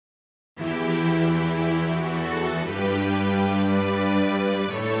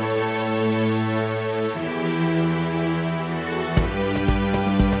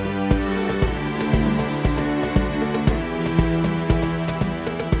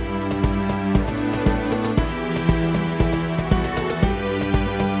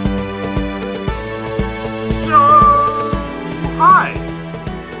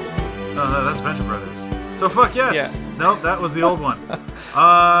fuck yes. Yeah. Nope, that was the old one.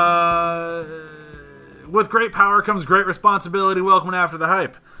 With great power comes great responsibility. Welcome to After the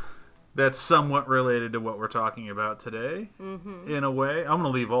Hype. That's somewhat related to what we're talking about today, in a way. I'm going to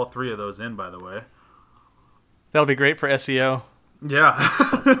leave all three of those in, by the way. That'll be great for SEO. Yeah.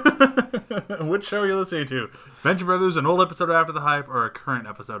 Which show are you listening to? Venture Brothers, an old episode of After the Hype, or a current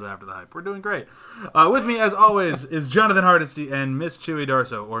episode of After the Hype? We're doing great. With me, as always, is Jonathan Hardesty and Miss Chewy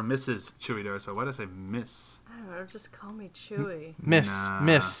Darso, or Mrs. Chewy Darso. Why did I say Miss? I don't know, just call me Chewy.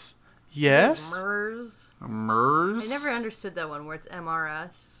 Miss. Yes? MERS. MERS? I never understood that one where it's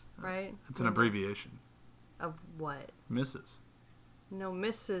MRS, right? It's an abbreviation. Of what? Mrs. No,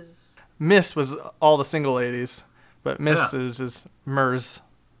 Mrs. Miss was all the single ladies, but Miss is MERS.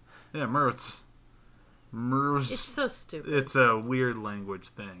 Yeah, MERS. MERS. It's so stupid. It's a weird language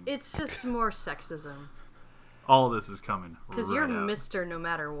thing. It's just more sexism. All of this is coming Because right you're out. Mr. no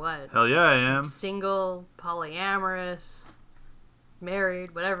matter what. Hell yeah, I am. Single, polyamorous,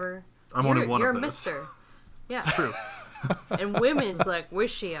 married, whatever. I'm only one you're of a those. Mr. Yeah. True. And women's like, was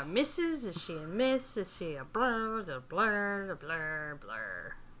she a Mrs.? Is she a Miss? Is she a blur? A blur? A blur?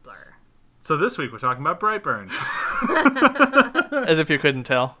 Blur? Blur? So this week we're talking about Brightburn. As if you couldn't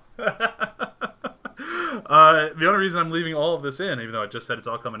tell. The only reason I'm leaving all of this in, even though I just said it's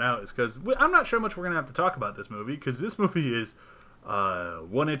all coming out, is because I'm not sure how much we're going to have to talk about this movie, because this movie is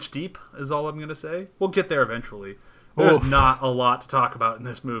 1 inch deep, is all I'm going to say. We'll get there eventually. There's Oof. not a lot to talk about in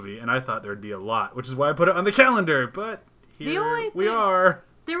this movie, and I thought there'd be a lot, which is why I put it on the calendar, but here we are.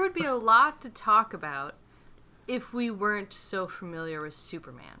 There would be a lot to talk about if we weren't so familiar with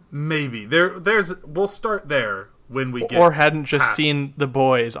Superman. Maybe. We'll start there when we get Or hadn't just past, seen The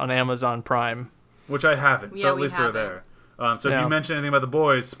Boys on Amazon Prime. which I haven't, so Yeah, at we least we're haven't. there. So if Yeah. you mention anything about The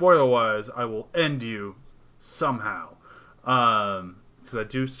Boys, spoiler-wise, I will end you somehow. Because I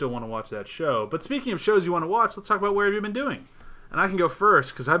do still want to watch that show. But speaking of shows you want to watch, let's talk about where have you been doing. And I can go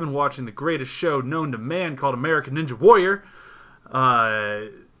first, because I've been watching the greatest show known to man called American Ninja Warrior.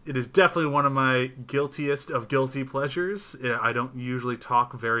 It is definitely one of my guiltiest of guilty pleasures. I don't usually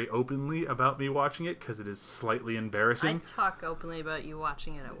talk very openly about me watching it, because it is slightly I embarrassing. talk openly about you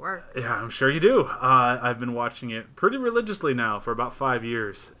watching it at work. Yeah, I'm sure you do. I've been watching it pretty religiously now for about 5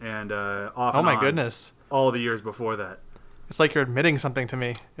 years, and off Oh and my on goodness. all the years before that. It's like you're admitting something to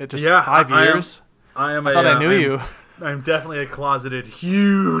me. It just Yeah, 5 I am. years? I I thought I knew you. I'm definitely a closeted,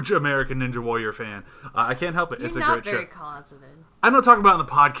 huge American Ninja Warrior fan. I can't help it. You're It's a not great very show. closeted. I'm not talking about it on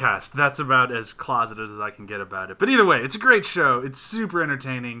the podcast. That's about as closeted as I can get about it. But either way, it's a great show. It's super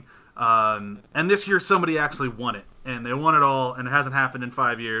entertaining. And this year somebody actually won it. And they won it all, and it hasn't happened in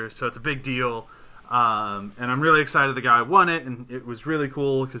 5 years, so it's a big deal. And I'm really excited the guy won it, and it was really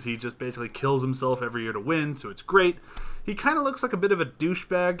cool because he just basically kills himself every year to win, so it's great. He kind of looks like a bit of a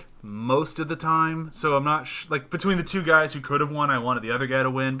douchebag most of the time, so I'm not like between the two guys who could have won, I wanted the other guy to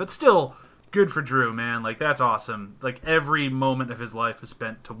win, but still good for Drew, man. Like, that's awesome. Like, every moment of his life is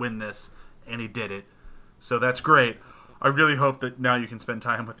spent to win this, and he did it. So that's great. I really hope that now you can spend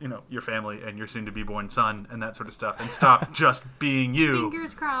time with, your family and your soon-to-be-born son and that sort of stuff, and stop just being you.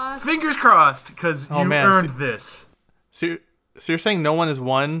 Fingers crossed. Fingers crossed, because Oh, you man. earned this. So you're saying no one has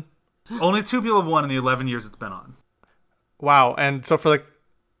won? Only 2 people have won in the 11 years it's been on. Wow. And so for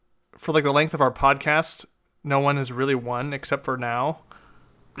the length of our podcast, no one has really won except for now?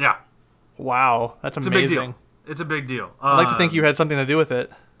 Yeah. Wow. That's It's amazing. a big deal. It's a big deal. I'd like to think you had something to do with it.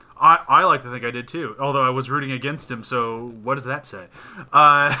 I like to think I did too, although I was rooting against him, so what does that say?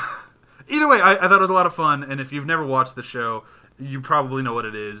 Either way, I thought it was a lot of fun, and if you've never watched the show, you probably know what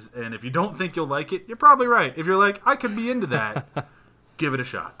it is, and if you don't think you'll like it, you're probably right. If you're like, I could be into that, give it a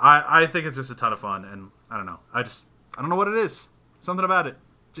shot. I think it's just a ton of fun, and I don't know. I don't know what it is. Something about it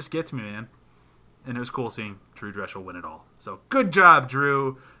just gets me, man. And it was cool seeing Drew Dreshel win it all. So good job,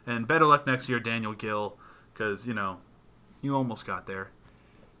 Drew, and better luck next year, Daniel Gill, because, you almost got there.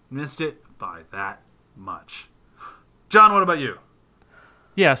 Missed it by that much. John, what about you?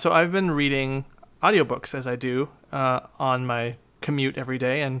 Yeah, so I've been reading audiobooks as I do on my commute every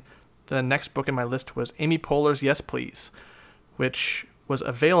day, and the next book in my list was Amy Poehler's Yes Please, which was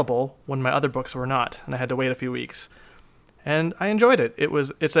available when my other books were not, and I had to wait a few weeks. And I enjoyed it.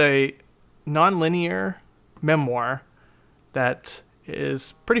 It's a non-linear memoir that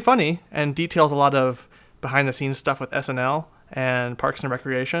is pretty funny and details a lot of behind-the-scenes stuff with SNL and Parks and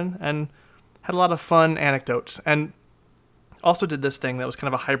Recreation, and had a lot of fun anecdotes. And also did this thing that was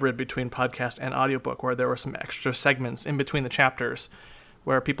kind of a hybrid between podcast and audiobook, where there were some extra segments in between the chapters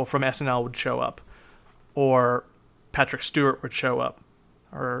where people from SNL would show up, or Patrick Stewart would show up,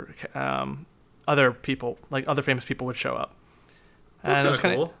 or other people, like other famous people would show up. That's And it was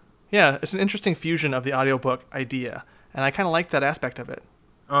kind of cool. Yeah, it's an interesting fusion of the audiobook idea, and I kind of like that aspect of it.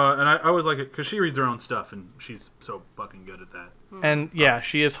 And I always like it because she reads her own stuff, and she's so fucking good at that. And yeah,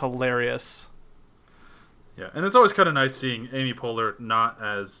 she is hilarious. Yeah, and it's always kind of nice seeing Amy Poehler not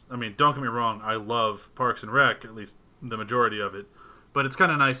as... I mean, don't get me wrong, I love Parks and Rec, at least the majority of it. But it's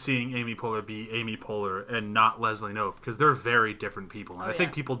kind of nice seeing Amy Poehler be Amy Poehler and not Leslie Knope, because they're very different people. And I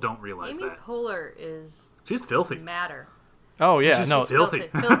think people don't realize Amy that. Poehler is... She's filthy. Matter. Oh, yeah, She's no. filthy.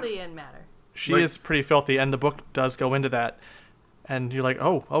 Filthy and matter. She is pretty filthy, and the book does go into that. And you're like,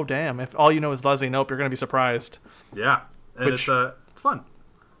 oh, damn. If all you know is Leslie Knope, you're going to be surprised. Yeah, and it's fun.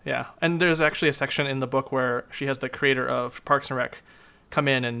 Yeah, and there's actually a section in the book where she has the creator of Parks and Rec come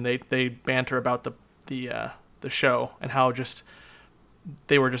in, and they banter about the show and how just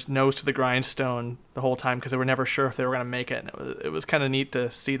they were just nose to the grindstone the whole time because they were never sure if they were going to make it. And it was kind of neat to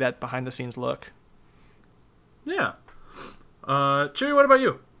see that behind the scenes look. Yeah. Chewie, what about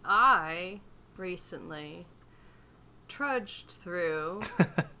you? I recently trudged through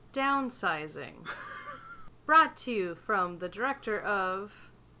Downsizing, brought to you from the director of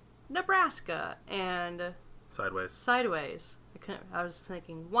Nebraska and Sideways. I was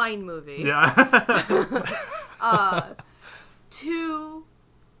thinking wine movie. Yeah. 2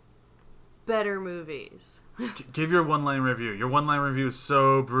 better movies. Give your one-line review. Your one-line review is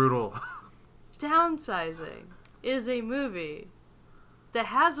so brutal. Downsizing is a movie that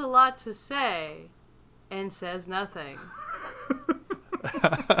has a lot to say and says nothing.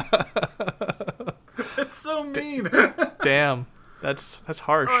 It's so mean. Damn. That's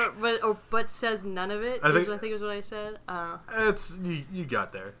harsh. But says none of it. I think is what I said. I don't know. It's you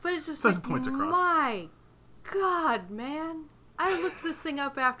got there. But it's just Send like, points across. My God, man. I looked this thing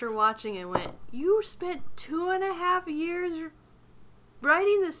up after watching it and went, you spent 2.5 years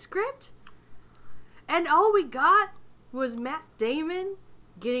writing the script? And all we got was Matt Damon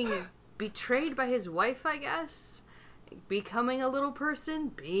getting betrayed by his wife, I guess, becoming a little person,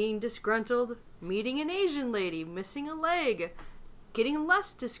 being disgruntled, meeting an Asian lady, missing a leg, getting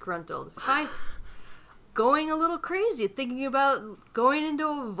less disgruntled, going a little crazy, thinking about going into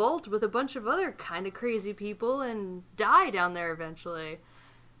a vault with a bunch of other kind of crazy people and die down there eventually.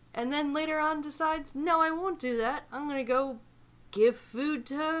 And then later on decides, no, I won't do that. I'm going to go give food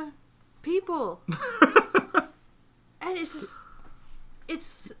to people. And it's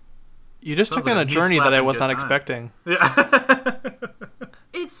just... You just took me on a journey that I was not expecting. Yeah.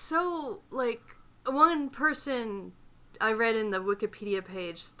 It's so, like, one person I read in the Wikipedia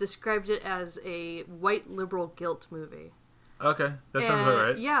page described it as a white liberal guilt movie. Okay, that sounds about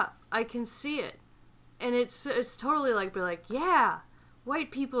right. Yeah, I can see it. And it's totally like, yeah, white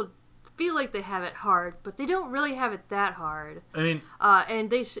people feel like they have it hard, but they don't really have it that hard. I mean...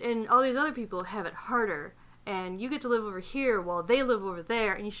 and all these other people have it harder. And you get to live over here while they live over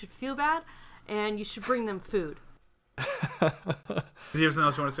there, and you should feel bad, and you should bring them food. Do you have something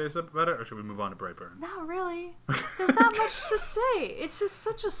else you want to say about it, or should we move on to Brightburn? Not really. There's not much to say. It's just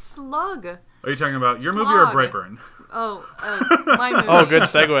such a slug. Are you talking about your movie or Brightburn? Oh, my movie. Oh, good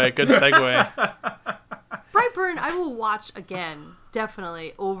segue. Brightburn, I will watch again,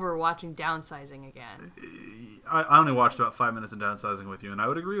 definitely, over watching Downsizing again. I only watched about 5 minutes of Downsizing with you, and I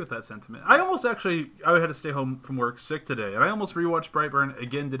would agree with that sentiment. I had to stay home from work sick today, and I almost rewatched Brightburn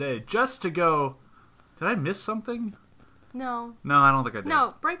again today, just to go, did I miss something? No. No, I don't think I did.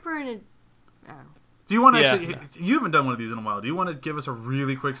 No, Brightburn, I don't know. Do you want to actually, you haven't done one of these in a while, do you want to give us a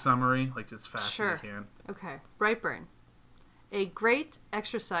really quick summary, like as fast as you can? Okay, Brightburn. A great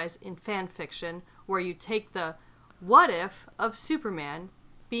exercise in fan fiction where you take the what if of Superman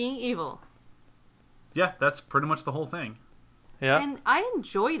being evil. Yeah, that's pretty much the whole thing. Yeah. And I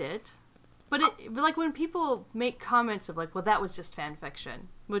enjoyed it. But like when people make comments of like, well, that was just fan fiction,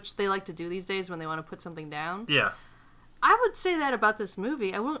 which they like to do these days when they want to put something down. Yeah. I would say that about this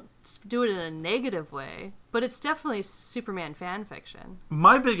movie. I won't do it in a negative way, but it's definitely Superman fan fiction.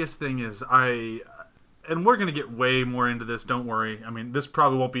 My biggest thing is and we're going to get way more into this, don't worry. I mean, this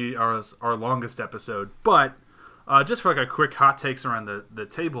probably won't be our longest episode, but just for like a quick hot takes around the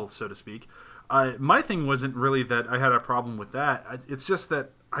table, so to speak, my thing wasn't really that I had a problem with that. It's just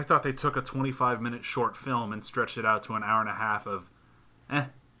that I thought they took a 25-minute short film and stretched it out to an hour and a half of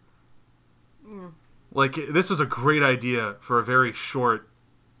Like, this was a great idea for a very short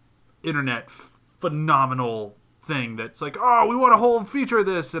internet phenomenal thing that's like, oh, we want a whole feature of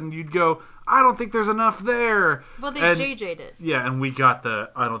this, and you'd go, I don't think there's enough there. Well, they JJ'd it. Yeah, and we got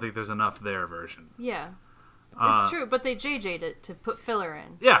the I don't think there's enough there version. Yeah. It's true, but they JJ'd it to put filler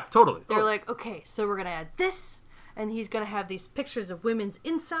in. Yeah, totally. They're like, okay, so we're going to add this, and he's going to have these pictures of women's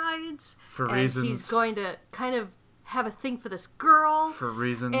insides. For and reasons. He's going to kind of have a thing for this girl. For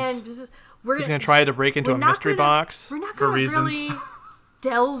reasons. And He's going to try to break into a mystery box. We're not For going to reasons. really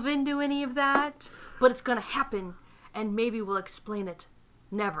delve into any of that, but it's going to happen, and maybe we'll explain it.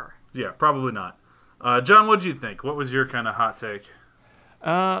 Never. Yeah, probably not. John, what did you think? What was your kind of hot take?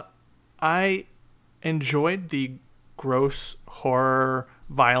 I enjoyed the gross horror,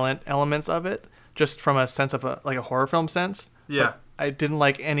 violent elements of it, just from a sense of a horror film sense. Yeah. But I didn't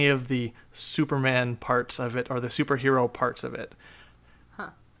like any of the Superman parts of it or the superhero parts of it.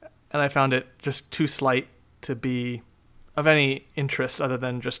 And I found it just too slight to be of any interest other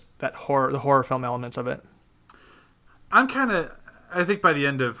than just the horror film elements of it. I think by the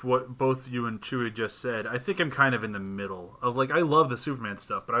end of what both you and Chewie just said, I think I'm kind of in the middle of, like, I love the Superman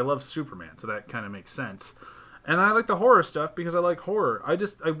stuff, but I love Superman, so that kind of makes sense. And I like the horror stuff because I like horror.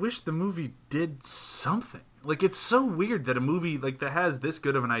 I wish the movie did something. Like, it's so weird that a movie like that has this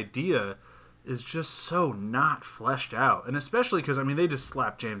good of an idea is just so not fleshed out. And especially because, I mean, they just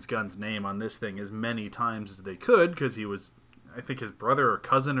slapped James Gunn's name on this thing as many times as they could because he was, I think his brother or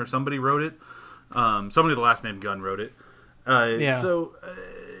cousin or somebody wrote it. Somebody with the last name Gunn wrote it. So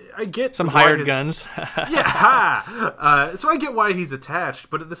I get some hired guns. Yeah. So I get why he's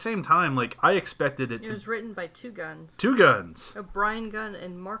attached, but at the same time, like, I expected it It was written by two Guns. Two Guns. Brian Gunn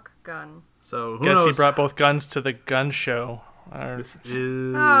and Mark Gunn. So who Guess knows? he brought both guns to the gun show.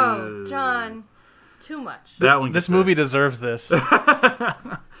 Oh, John. Too much. That one. This movie deserves this. But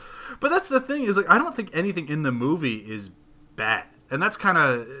that's the thing is, like, I don't think anything in the movie is bad, and that's kind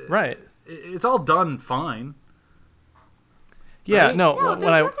of right. It's all done fine. Yeah, Right? no. No,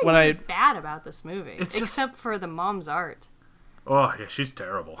 there's nothing really bad about this movie, except for the mom's art. Oh yeah, she's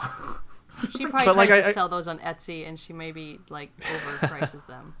terrible. She probably tries to sell those on Etsy, and she maybe overprices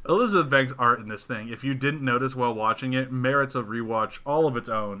them. Elizabeth Banks' art in this thing, if you didn't notice while watching it, merits a rewatch all of its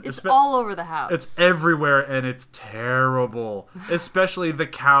own. It's all over the house. It's everywhere, and it's terrible. Especially the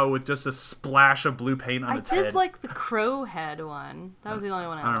cow with just a splash of blue paint on its head. I did like the crow head one. That was the only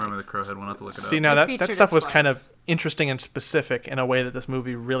one I liked. I don't remember the crow head one. I'll have to look it up. See, now that stuff was kind of interesting and specific in a way that this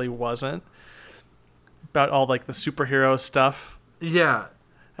movie really wasn't. About all, like, the superhero stuff. Yeah.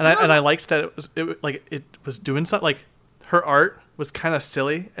 And I liked that it was doing something. Like, her art was kind of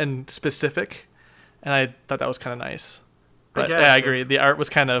silly and specific, and I thought that was kind of nice. But I agree. The art was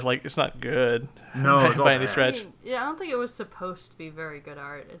kind of like, it's not good. No, it's all by any bad. stretch. I don't think it was supposed to be very good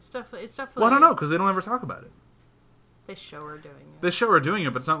art. It's definitely. Well, I don't know because they don't ever talk about it. They show her doing it. They show her doing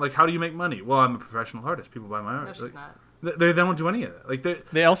it, but it's not like, how do you make money? Well, I'm a professional artist. People buy my art. No, she's not. They don't do any of that.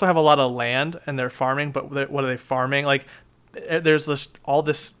 Like they also have a lot of land and they're farming, but what are they farming? Like, there's all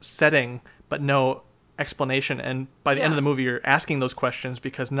this setting, but no explanation. And by the end of the movie, you're asking those questions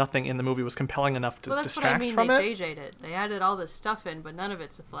because nothing in the movie was compelling enough to distract from it. They JJ'd it. They added all this stuff in, but none of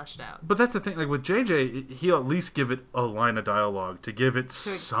it's fleshed out. But that's the thing. Like with JJ, he'll at least give it a line of dialogue to give it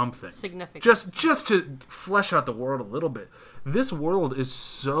something significant, just to flesh out the world a little bit. This world is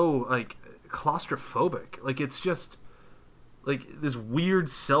so, like, claustrophobic. Like, it's just like this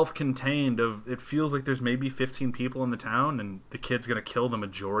weird self-contained of, it feels like there's maybe 15 people in the town and the kid's gonna kill the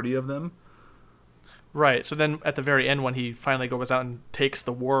majority of them. Right. So then at the very end, when he finally goes out and takes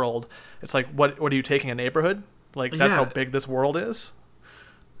the world, it's like, what are you taking, a neighborhood? Like, that's how big this world is?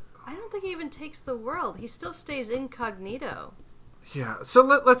 I don't think he even takes the world. He still stays incognito. Yeah. So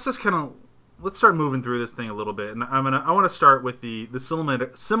let's just let's start moving through this thing a little bit. And I want to start with the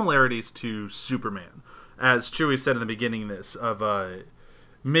similarities to Superman. As Chewie said in the beginning of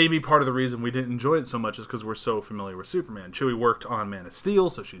maybe part of the reason we didn't enjoy it so much is because we're so familiar with Superman. Chewie worked on Man of Steel,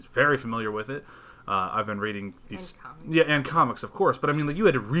 so she's very familiar with it. I've been reading these... And comics, of course. But, I mean, like, you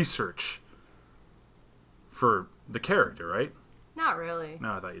had to research for the character, right? Not really.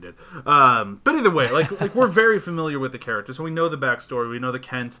 No, I thought you did. But either way, like we're very familiar with the character, so we know the backstory. We know the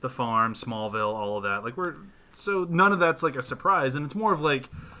Kents, the farm, Smallville, all of that. Like, so none of that's, like, a surprise. And it's more of, like,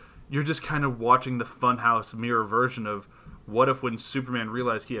 you're just kind of watching the Funhouse mirror version of what if when Superman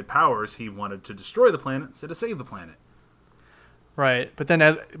realized he had powers, he wanted to destroy the planet instead of save the planet. Right. But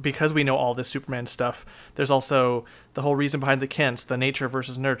then because we know all this Superman stuff, there's also the whole reason behind the Kents, the nature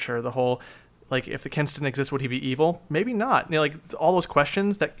versus nurture, the whole, like, if the Kents didn't exist, would he be evil? Maybe not. You know, like, all those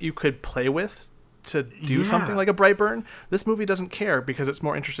questions that you could play with to do something like a Brightburn. This movie doesn't care because it's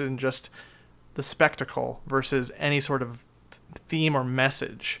more interested in just the spectacle versus any sort of theme or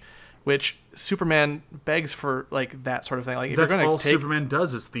message, which Superman begs for, like, that sort of thing. Like, if that's you're all Superman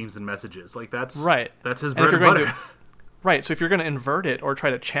does is themes and messages. Like, that's right. That's his bread and butter. Right. So if you're going to invert it or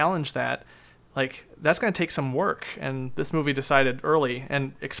try to challenge that, like, that's going to take some work. And this movie decided early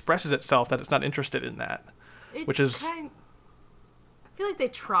and expresses itself that it's not interested in that, which is... I feel like they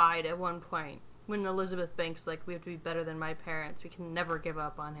tried at one point. When Elizabeth Banks is like, we have to be better than my parents. We can never give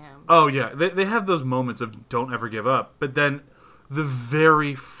up on him. Oh, yeah. They have those moments of don't ever give up. But then the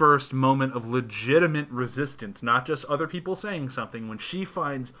very first moment of legitimate resistance, not just other people saying something, when she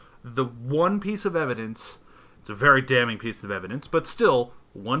finds the one piece of evidence, it's a very damning piece of evidence, but still,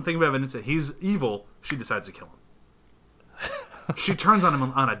 one thing of evidence that he's evil, she decides to kill him. She turns on him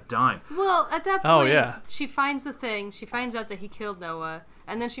on a dime. Well, at that point, yeah. she finds the thing. She finds out that he killed Noah,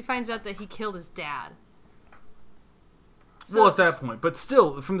 and then she finds out that he killed his dad. So, Well, at that point, but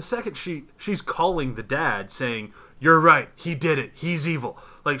still, from the second she's calling the dad, saying, "You're right, he did it, he's evil."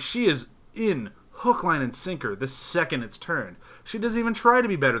 Like, she is in hook, line, and sinker the second it's turned. She doesn't even try to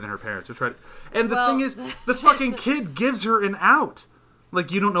be better than her parents. And the thing is, the fucking kid gives her an out.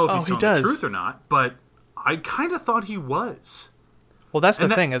 Like, you don't know if he's telling the truth or not, but I kind of thought he was. Well, that's the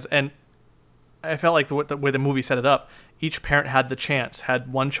thing, and I felt like the way the movie set it up, each parent had the chance,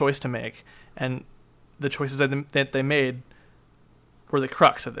 had one choice to make, and the choices that they made were the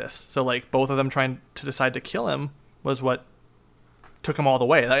crux of this. So, like, both of them trying to decide to kill him was what took him all the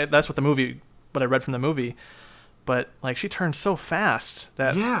way. That's what I read from the movie. But, like, she turned so fast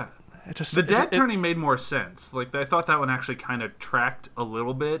that... Yeah. The dad turning made more sense. Like, I thought that one actually kind of tracked a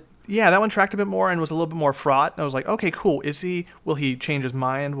little bit. Yeah, that one tracked a bit more and was a little bit more fraught. And I was like, okay, cool. Will he change his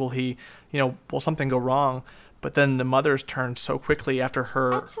mind? Will something go wrong? But then the mother's turned so quickly after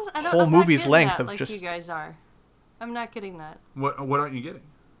her whole movie's length of just... you guys are. I'm not getting that. What aren't you getting?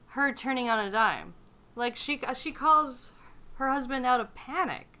 Her turning on a dime. Like, she calls her husband out of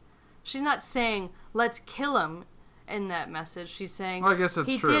panic. She's not saying, let's kill him in that message. She's saying, well, I guess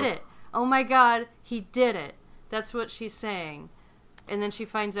that's true. He did it. Oh my God, he did it. That's what she's saying. And then she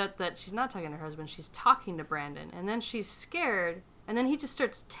finds out that she's not talking to her husband. She's talking to Brandon. And then she's scared. And then he just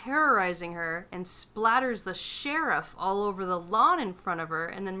starts terrorizing her and splatters the sheriff all over the lawn in front of her.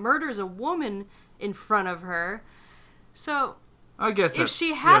 And then murders a woman in front of her. So... I guess if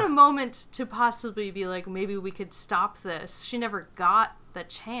she had a moment to possibly be like, maybe we could stop this, she never got the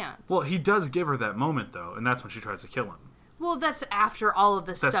chance. Well, he does give her that moment, though, and that's when she tries to kill him. Well, that's after all of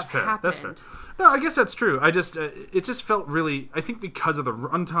this stuff happened. That's fair. No, I guess that's true. I just, it just felt really, I think because of the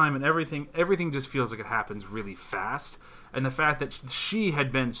runtime and everything just feels like it happens really fast. And the fact that she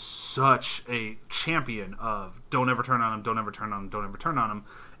had been such a champion of don't ever turn on him, don't ever turn on him, don't ever turn on him.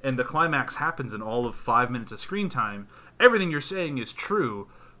 And the climax happens in all of 5 minutes of screen time. Everything you're saying is true,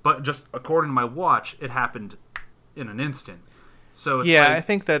 but just according to my watch, it happened in an instant. So it's I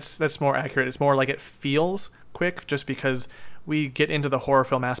think that's more accurate. It's more like it feels quick, just because we get into the horror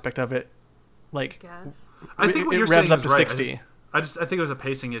film aspect of it. Like, I think what you're revs saying up is to right. 60. I think it was a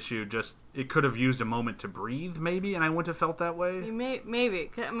pacing issue. Just it could have used a moment to breathe, maybe, and I wouldn't have felt that way. Maybe.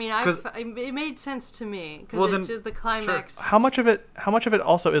 I mean, it made sense to me because the climax. Sure. How much of it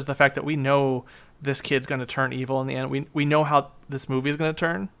also is the fact that we know this kid's going to turn evil in the end. We know how this movie is going to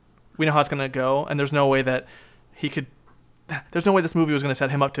turn. We know how it's going to go, and there's no way that there's no way this movie was going to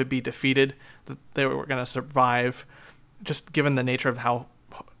set him up to be defeated. That they were going to survive, just given the nature of how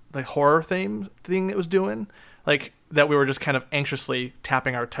the horror thing it was doing. Like, that we were just kind of anxiously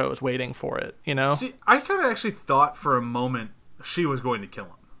tapping our toes, waiting for it, you know? See, I kind of actually thought for a moment she was going to kill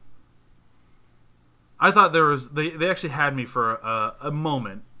him. I thought they actually had me for a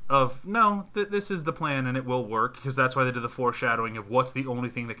moment of, no, this is the plan and it will work, because that's why they did the foreshadowing of what's the only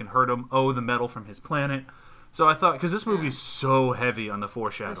thing that can hurt him. Oh, the metal from his planet. So I thought, because this movie is so heavy on the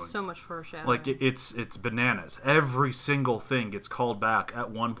foreshadowing. There's so much foreshadowing. Like, it's bananas. Every single thing gets called back at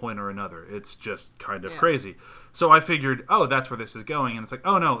one point or another. It's just kind of crazy. So I figured, oh, that's where this is going. And it's like,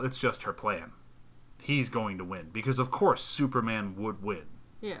 oh, no, it's just her plan. He's going to win. Because, of course, Superman would win.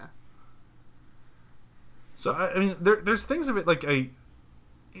 Yeah. So, I mean, there's things of it, like,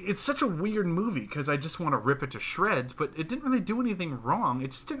 it's such a weird movie, because I just want to rip it to shreds, but it didn't really do anything wrong.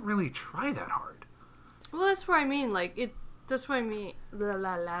 It just didn't really try that hard. Well, that's what I mean. Like, that's what I mean.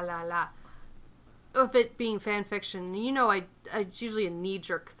 Of it being fan fiction, it's usually a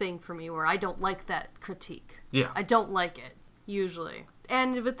knee-jerk thing for me where I don't like that critique. Yeah. I don't like it, usually.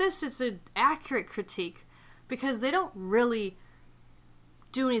 And with this, it's an accurate critique because they don't really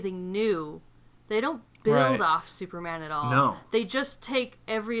do anything new. They don't build off Superman at all. No. They just take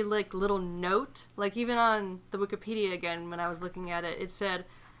every, little note. Like, even on the Wikipedia again, when I was looking at it, it said...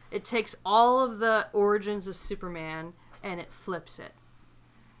 It takes all of the origins of Superman and it flips it.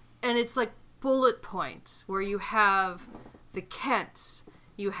 And it's like bullet points where you have the Kents,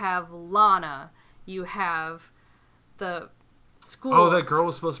 you have Lana, you have the school. Oh, that girl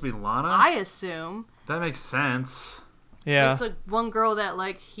was supposed to be Lana? I assume. That makes sense. Yeah. It's like one girl that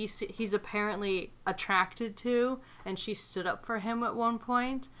like he's apparently attracted to, and she stood up for him at one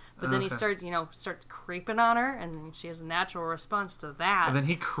point. But then he starts creeping on her, and she has a natural response to that. And then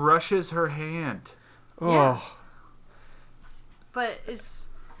he crushes her hand. Yeah. Oh. But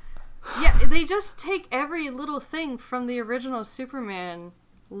they just take every little thing from the original Superman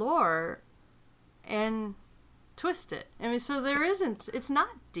lore and twist it. I mean, so it's not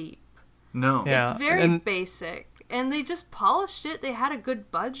deep. No. Yeah. It's very basic. And they just polished it. They had a good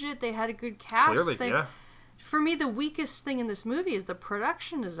budget. They had a good cast. Clearly, yeah. For me, the weakest thing in this movie is the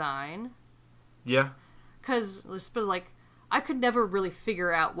production design. Yeah. Because, like, I could never really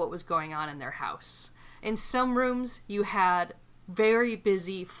figure out what was going on in their house. In some rooms, you had very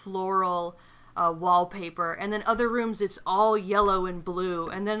busy floral wallpaper. And then other rooms, it's all yellow and blue.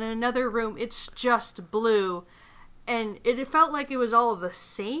 And then in another room, it's just blue. And it felt like it was all the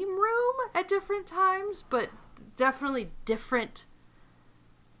same room at different times, but definitely different.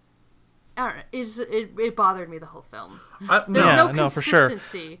 I don't know. It bothered me the whole film. There's no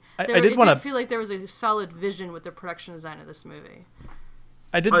consistency. For sure. I did want to feel like there was a solid vision with the production design of this movie.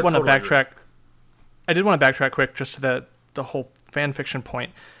 I did want to backtrack. I did want to backtrack quick just to the whole fan fiction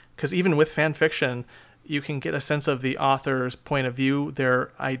point, because even with fan fiction, you can get a sense of the author's point of view,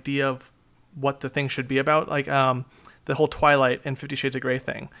 their idea of what the thing should be about, like the whole Twilight and 50 Shades of Grey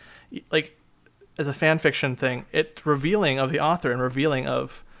thing. Like, as a fan fiction thing, it's revealing of the author and revealing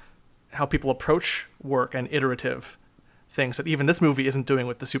of how people approach work and iterative things that even this movie isn't doing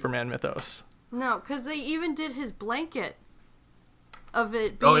with the Superman mythos. No, because they even did his blanket of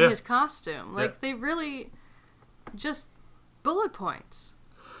it being his costume. Like, they really just bullet points.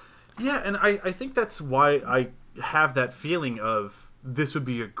 Yeah, and I think that's why I have that feeling of this would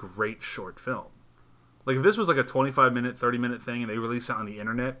be a great short film. Like, if this was like a 25-minute, 30-minute thing and they released it on the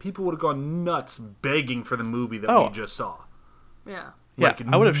internet, people would have gone nuts begging for the movie that we just saw. Yeah. Like,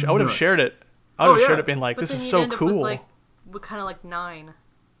 I would have shared it. I would have shared it being like, but this is so cool. With kind of like 9.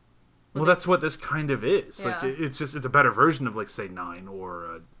 Well, that's what this kind of is. Yeah. Like, it's a better version of, like, say, 9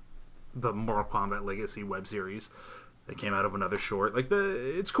 or the Mortal Kombat Legacy web series that came out of another short. Like,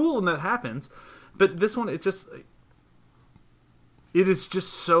 it's cool when that happens, but this one, it is just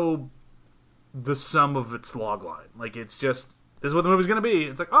so the sum of its log line. Like, it's just, this is what the movie's going to be.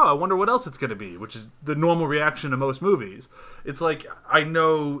 It's like, oh, I wonder what else it's going to be, which is the normal reaction to most movies. It's like, I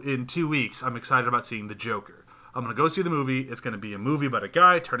know in 2 weeks I'm excited about seeing The Joker. I'm going to go see the movie. It's going to be a movie about a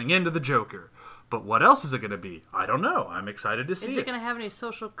guy turning into the Joker. But what else is it going to be? I don't know. I'm excited to see it. Is it going to have any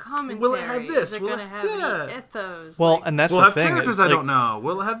social commentary? Will it have this? Is it going to have any ethos? Well, and that's we'll the have thing. Characters I don't know.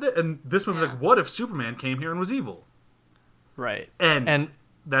 Will it have this? And this movie's like, what if Superman came here and was evil? Right. And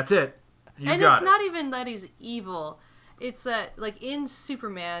that's it. It's not even that he's evil. It's that, like, in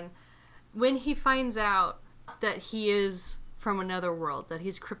Superman, when he finds out that he is from another world, that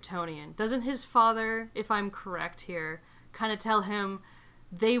he's Kryptonian, doesn't his father, if I'm correct here, kind of tell him,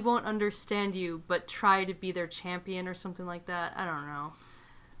 they won't understand you, but try to be their champion or something like that? I don't know.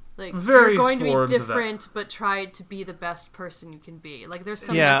 Like, you're going to be different, but try to be the best person you can be. Like, there's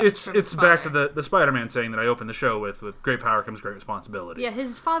some message from his back to father. the Spider-Man saying that I opened the show with great power comes great responsibility. Yeah,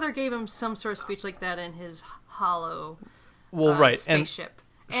 his father gave him some sort of speech like that in his hollow spaceship.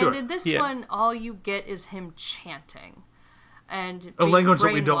 And in this one, all you get is him chanting. And a language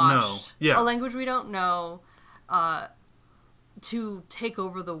that we don't know. brainwashed. Yeah. A language we don't know to take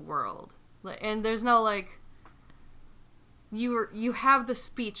over the world. And there's no, like... You have the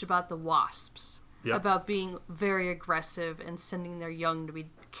speech about the wasps, about being very aggressive and sending their young to be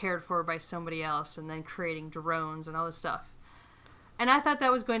cared for by somebody else and then creating drones and all this stuff. And I thought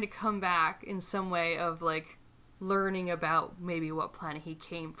that was going to come back in some way of, like, learning about maybe what planet he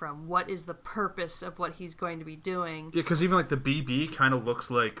came from. What is the purpose of what he's going to be doing? Yeah, because even, like, the BB kind of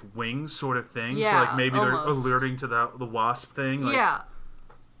looks like wings sort of thing. Yeah, so, like, maybe almost. they're alerting to the wasp thing. Like, yeah.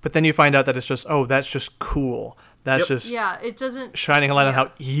 But then you find out that it's just, that's just cool. That's just it doesn't shining a light on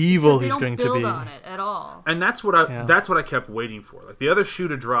how evil he's going to be. They don't build on it at all. And that's what I kept waiting for. Like, the other shoe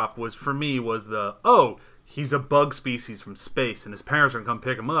to drop was, for me, was he's a bug species from space, and his parents are going to come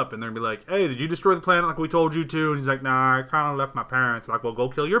pick him up, and they're going to be like, hey, did you destroy the planet like we told you to? And he's like, nah, I kind of left my parents. Like, well, go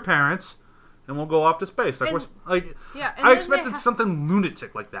kill your parents, and we'll go off to space. Like, I expected something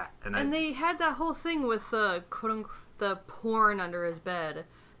lunatic like that. And they had that whole thing with the, quote-unquote, the porn under his bed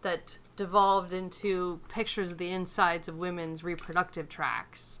that devolved into pictures of the insides of women's reproductive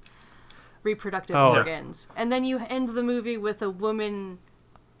organs. And then you end the movie with a woman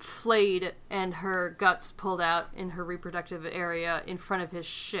flayed and her guts pulled out in her reproductive area in front of his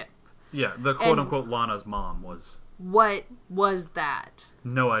ship. Yeah, the quote-unquote Lana's mom was what was that?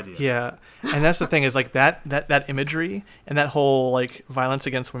 No idea. Yeah, and that's the thing is like that imagery and that whole like violence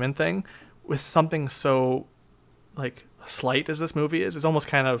against women thing with something so like slight as this movie is almost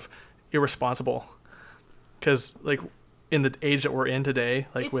kind of irresponsible. Because like in the age that we're in today,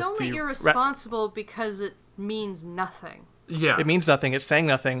 like It's with only the irresponsible because it means nothing. Yeah. it means nothing. It's saying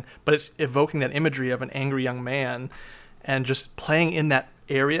nothing, but it's evoking that imagery of an angry young man and just playing in that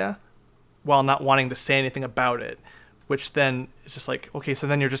area while not wanting to say anything about it, which then is just like, okay, so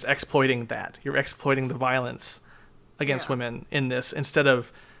then you're just exploiting that. You're exploiting the violence against women in this instead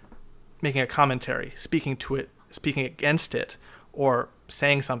of making a commentary, speaking to it, speaking against it, or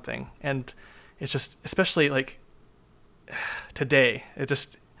saying something. And it's just, especially like today, it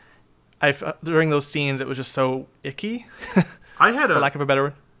just, during those scenes, it was just so icky, I had for lack of a better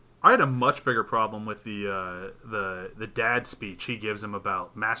word. I had a much bigger problem with the dad speech he gives him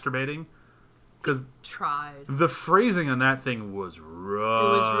about masturbating, because Tried. the phrasing on that thing was rough.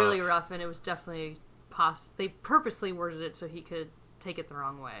 It was really rough, and it was definitely they purposely worded it so he could take it the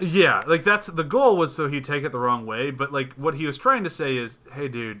wrong way. Yeah, like that's the goal was so he'd take it the wrong way, but like what he was trying to say is, hey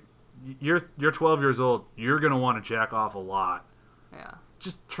dude, you're 12 years old, you're gonna want to jack off a lot. Yeah.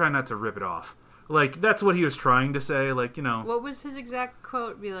 Just try not to rip it off. Like that's what he was trying to say. Like, you know, What was his exact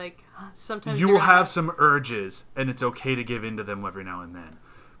quote? Be like, sometimes you you're will gonna have some urges, and it's okay to give in to them every now and then.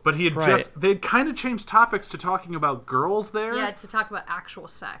 But he had Right. they'd kind of changed topics to talking about girls there. Yeah, to talk about actual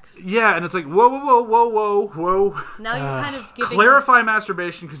sex. Yeah, and it's like, whoa, whoa, whoa, whoa, whoa, whoa. Now you're kind of giving Clarify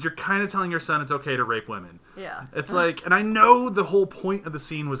masturbation because you're kind of telling your son it's okay to rape women. Yeah. It's like, and I know the whole point of the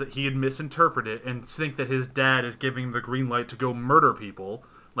scene was that he had misinterpreted and think that his dad is giving the green light to go murder people.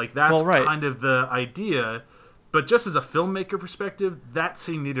 Like, that's Well, right. kind of the idea. But just as a filmmaker perspective, that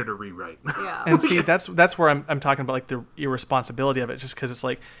scene needed a rewrite. Yeah. And see, that's where I'm talking about like the irresponsibility of it, just because it's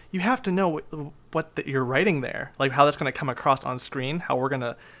like you have to know what you're writing there, like how that's going to come across on screen, how we're going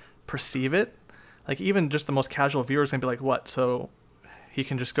to perceive it. Like even just the most casual viewer is going to be like, what? So he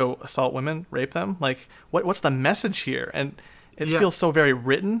can just go assault women, rape them? Like what's the message here? And it Yeah. feels so very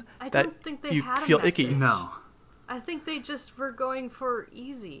written I that don't think they you had a feel icky. message. No. I think they just were going for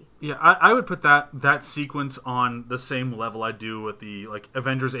easy. Yeah, I would put that sequence on the same level I do with the like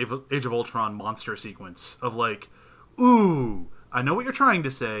Avengers Age of Ultron monster sequence of like, ooh, I know what you're trying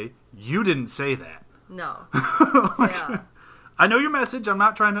to say. You didn't say that. No. Yeah. I know your message. I'm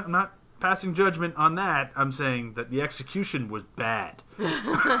not passing judgment on that. I'm saying that the execution was bad.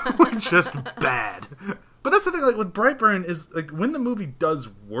 Just bad. But that's the thing, like with Brightburn is like when the movie does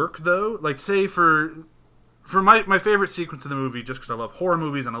work though, like say for my favorite sequence in the movie, just because I love horror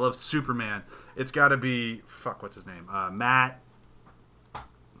movies and I love Superman, it's got to be what's his name? Matt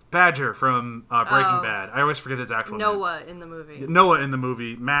Badger from Breaking Bad. I always forget his actual name. Noah in the movie. Noah in the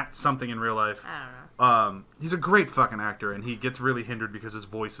movie. Matt something in real life. I don't know. He's a great fucking actor, and he gets really hindered because his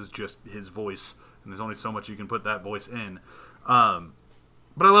voice is just his voice, and there's only so much you can put that voice in.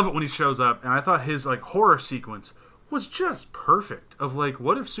 But I love it when he shows up, and I thought his like horror sequence was just perfect. Of like,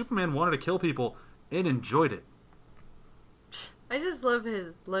 what if Superman wanted to kill people and enjoyed it? I just love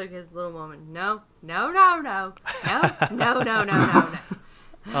his little moment. No.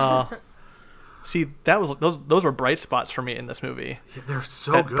 See, that was those were bright spots for me in this movie. Yeah, they're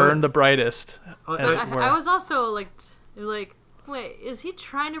so That good. burned the brightest. as it were. I was also like, wait, is he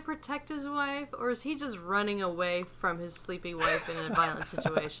trying to protect his wife, or is he just running away from his sleeping wife in a violent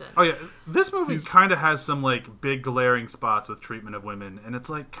situation? Oh yeah, this movie kind of has some like big glaring spots with treatment of women, and it's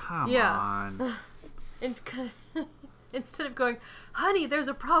like, come on. Instead of going, honey, there's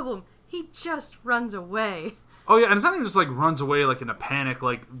a problem, he just runs away. Oh yeah, and it's not even just like runs away like in a panic,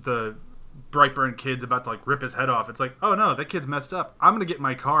 like the Brightburn kid's about to like rip his head off. It's like, oh no, that kid's messed up. I'm gonna get in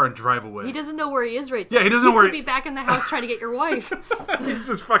my car and drive away. He doesn't know where he is right Yeah, now. he doesn't know where could be back in the house trying to get your wife. He's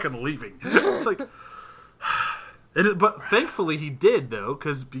just fucking leaving. It's like, but thankfully he did though,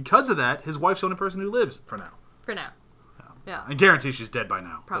 because of that, his wife's the only person who lives for now. For now. Yeah. I guarantee she's dead by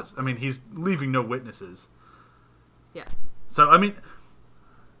now. Probably. I mean, he's leaving no witnesses. Yeah. So I mean,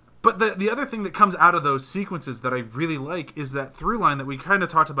 but the other thing that comes out of those sequences that I really like is that through line that we kind of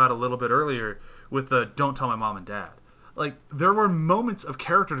talked about a little bit earlier with the "Don't tell my mom and dad." Like there were moments of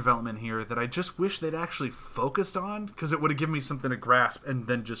character development here that I just wish they'd actually focused on, because it would have given me something to grasp and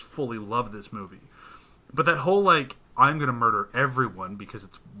then just fully love this movie. But that whole like, I'm gonna murder everyone because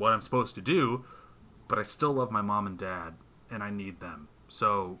it's what I'm supposed to do, but I still love my mom and dad and I need them,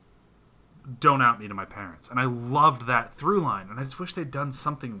 so don't out me to my parents. And I loved that through line, and I just wish they'd done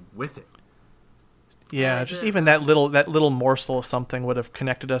something with it. Yeah, Yeah, just the- even that little morsel of something would have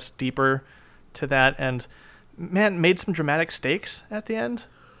connected us deeper to that, and man, made some dramatic stakes at the end.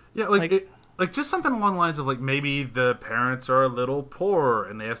 Yeah, like like just something along the lines of like maybe the parents are a little poor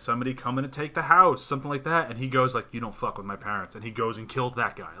and they have somebody coming to take the house, something like that, and he goes like, you don't fuck with my parents, and he goes and kills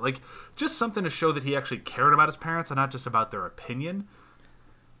that guy. Like just something to show that he actually cared about his parents and not just about their opinion.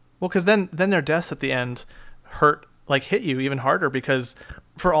 Well, because then their deaths at the end hit you even harder, because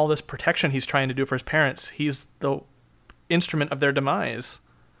for all this protection he's trying to do for his parents, he's the instrument of their demise.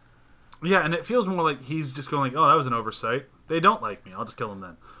 Yeah, and it feels more like he's just going like, oh, that was an oversight. They don't like me. I'll just kill them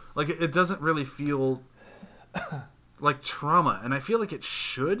then. Like, it doesn't really feel like trauma, and I feel like it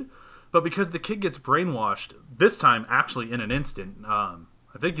should, but because the kid gets brainwashed, this time actually in an instant, I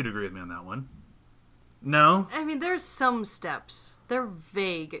think you'd agree with me on that one. No? I mean, there's some steps. They're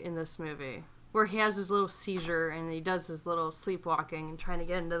vague in this movie, where he has his little seizure and he does his little sleepwalking and trying to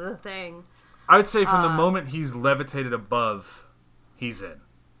get into the thing. I would say from the moment he's levitated above, he's in.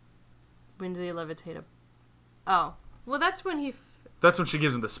 When did he levitate up? Oh. Well, that's when he... That's when she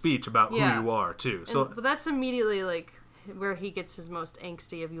gives him the speech about Yeah. who you are, too. But that's immediately, like, where he gets his most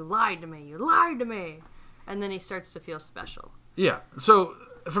angsty of, you lied to me, you lied to me. And then he starts to feel special. Yeah. So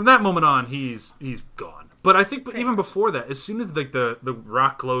from that moment on, he's gone. But I think even before that, as soon as like the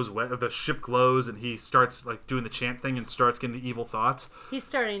rock glows wet, or the ship glows, and he starts like doing the chant thing and starts getting the evil thoughts, he's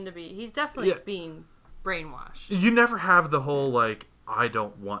definitely being brainwashed. You never have the whole like, I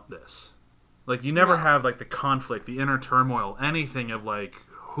don't want this. Like you never have like the conflict, the inner turmoil, anything of like,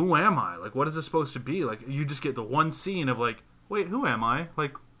 who am I? Like what is this supposed to be? Like you just get the one scene of like, wait, who am I?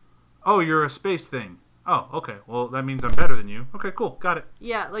 Like, oh, you're a space thing. Oh, okay. Well, that means I'm better than you. Okay, cool. Got it.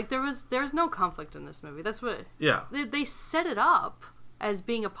 Yeah, like there's no conflict in this movie. That's what... Yeah. They set it up as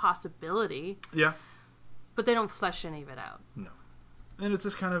being a possibility. Yeah. But they don't flesh any of it out. No. And it's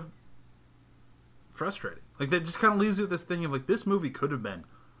just kind of frustrating. Like, that just kind of leaves you with this thing of, like, this movie could have been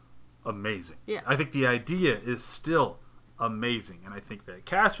amazing. Yeah. I think the idea is still amazing. And I think the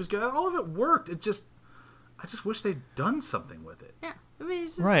cast was good. All of it worked. I just wish they'd done something with it. Yeah. I mean,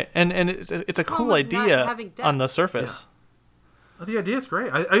 it's just, right, and it's a cool idea on the surface. Yeah. The idea is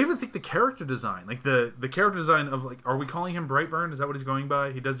great. I even think the character design, like the character design of like, are we calling him Brightburn? Is that what he's going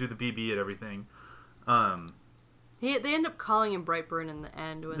by? He does do the BB and everything. They end up calling him Brightburn in the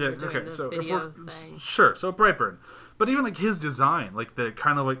end when they're doing the video thing. Sure, so Brightburn. But even like his design, like the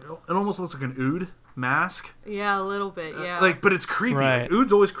kind of like, it almost looks like an Ood mask. Yeah, a little bit, yeah. But it's creepy. Right. Like,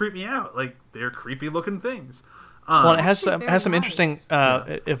 Oods always creep me out. Like, they're creepy looking things. Well, it has some nice. interesting.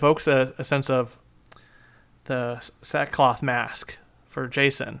 It evokes a sense of the sackcloth mask for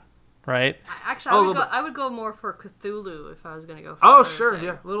Jason, right? Actually, I would go more for Cthulhu if I was going to go for Oh, another sure, thing.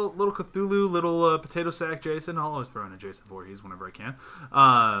 yeah. Little Cthulhu, little potato sack Jason. I'll always throw in a Jason Voorhees whenever I can.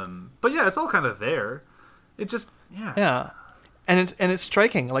 But yeah, it's all kind of there. It just, yeah. Yeah, and it's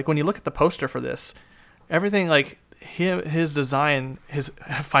striking. Like when you look at the poster for this, everything like his design, his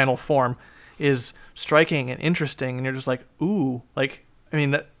final form, is striking and interesting, and you're just like, ooh, like I mean,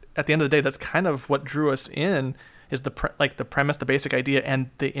 that at the end of the day, that's kind of what drew us in, is the premise, the basic idea,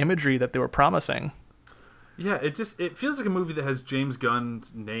 and the imagery that they were promising. Yeah, it feels like a movie that has James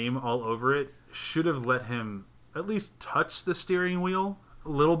Gunn's name all over it. Should have let him at least touch the steering wheel a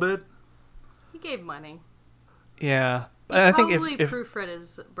little bit. He gave money. Yeah. He probably proofread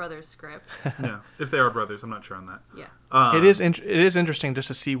his brother's script. Yeah, if they are brothers, I'm not sure on that. Yeah. It is interesting just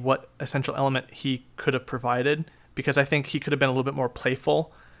to see what essential element he could have provided, because I think he could have been a little bit more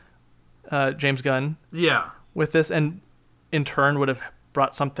playful, James Gunn. Yeah. With this, and in turn would have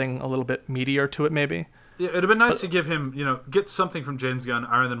brought something a little bit meatier to it, maybe. Yeah, it'd have been nice to give him, get something from James Gunn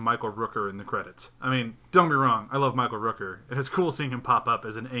other than Michael Rooker in the credits. I mean, don't get me wrong, I love Michael Rooker. It's cool seeing him pop up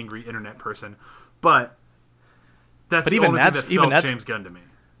as an angry internet person, but that's the only thing that felt James Gunn to me.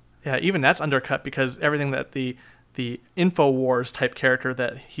 Yeah, even that's undercut because everything that the InfoWars type character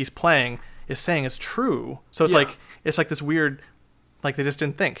that he's playing is saying is true. So it's like this weird, like they just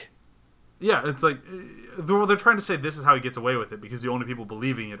didn't think. Yeah, it's like they're trying to say this is how he gets away with it because the only people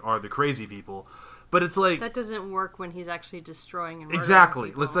believing it are the crazy people. But it's like that doesn't work when he's actually destroying and murdering exactly.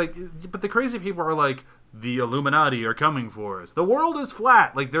 people. It's like, but the crazy people are like, the Illuminati are coming for us. The world is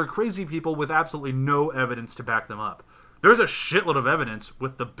flat. Like, they're crazy people with absolutely no evidence to back them up. There's a shitload of evidence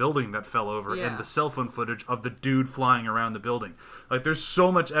with the building that fell over and the cell phone footage of the dude flying around the building. Like, there's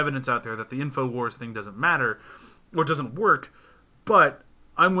so much evidence out there that the InfoWars thing doesn't matter or doesn't work, but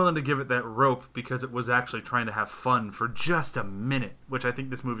I'm willing to give it that rope because it was actually trying to have fun for just a minute, which I think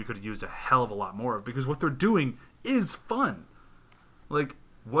this movie could have used a hell of a lot more of, because what they're doing is fun. Like,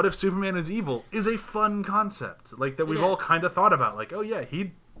 what if Superman is evil is a fun concept, like, that we've all kind of thought about. Like, oh yeah,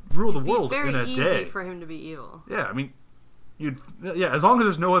 he'd rule the world in a day. It'd be very easy for him to be evil. Yeah, I mean, as long as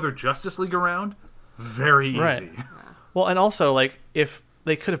there's no other Justice League around, very easy. Right. Well, and also, like, if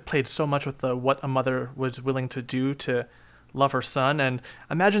they could have played so much with the what a mother was willing to do to love her son. And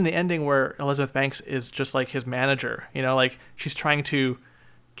imagine the ending where Elizabeth Banks is just like his manager, like she's trying to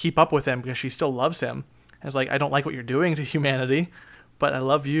keep up with him because she still loves him. And it's like, I don't like what you're doing to humanity, but I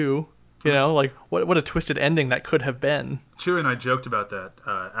love you. Like what a twisted ending that could have been. Chewie and I joked about that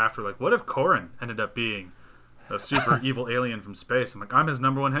after, like, what if Corran ended up being a super evil alien from space? I'm like, I'm his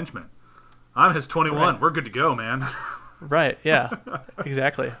number one henchman. I'm his 21. Right. We're good to go, man. Right. Yeah.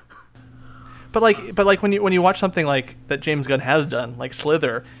 Exactly. But like when you watch something like that James Gunn has done, like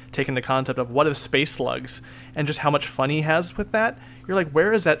Slither, taking the concept of what if space slugs and just how much fun he has with that, you're like,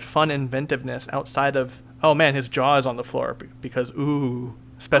 where is that fun inventiveness outside of, oh man, his jaw is on the floor because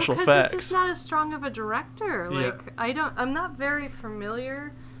special effects. Because it's just not as strong of a director. Like Yeah. I'm not very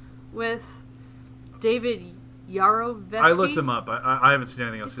familiar with David Yarovesky. I looked him up. I haven't seen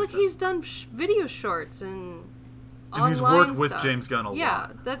anything else. It's like he's done video shorts and he's online worked with stuff. James Gunn a lot. Yeah,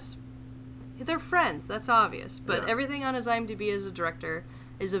 they're friends. That's obvious. But Yeah. everything on his IMDb as a director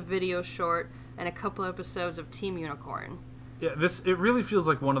is a video short and a couple episodes of Team Unicorn. Yeah, it really feels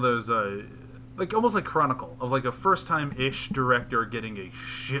like one of those, like almost like Chronicle of like a first-time-ish director getting a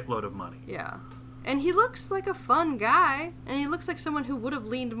shitload of money. Yeah. And he looks like a fun guy, and he looks like someone who would have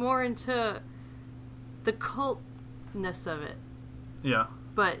leaned more into the cultness of it. Yeah.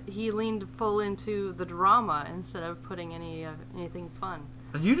 But he leaned full into the drama instead of putting anything fun.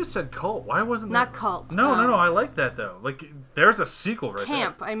 And you just said cult. Why wasn't Not that? cult. No. I like that though. Like, there's a sequel right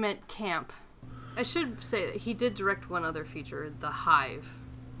Camp. I meant Camp. I should say that he did direct one other feature, The Hive,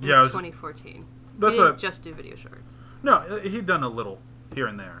 in 2014. That's he didn't what- just do video shorts. there. No, he'd done a little here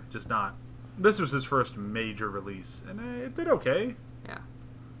and there, just not. This was his first major release, and it did okay. Yeah.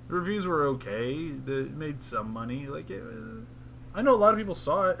 The reviews were okay. It made some money. Like, I know a lot of people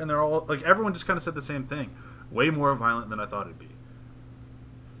saw it, and they're all like, everyone just kind of said the same thing. Way more violent than I thought it'd be.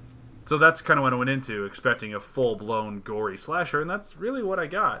 So that's kind of what I went into, expecting a full-blown gory slasher, and that's really what I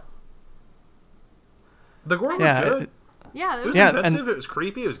got. The gore was good. Yeah, It was Yeah, offensive. It was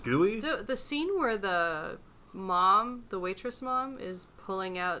creepy. It was gooey. the scene where the waitress mom, is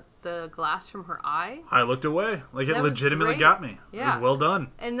pulling out the glass from her eye. I looked away. Like, it That was legitimately great. got me. It Yeah. was well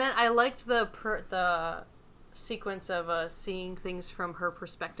done. And then I liked the sequence of seeing things from her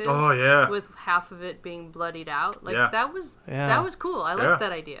perspective. Oh, yeah. With half of it being bloodied out. Like, Yeah. that was cool. I liked Yeah.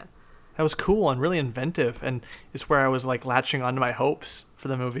 that idea. That was cool and really inventive, and it's where I was like latching onto my hopes for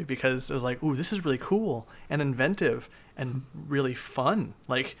the movie because it was like, ooh, this is really cool and inventive and really fun.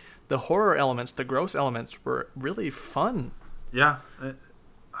 Like the horror elements, the gross elements were really fun. Yeah.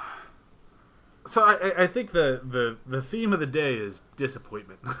 So I think the theme of the day is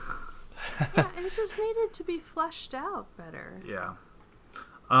disappointment. Yeah, it just needed to be fleshed out better. Yeah.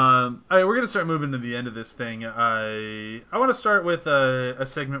 All right, we're gonna start moving to the end of this thing. I want to start with a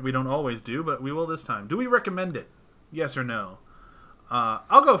segment we don't always do, but we will this time. Do we recommend it? Yes or no?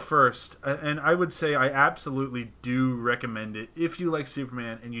 I'll go first, and I would say I absolutely do recommend it if you like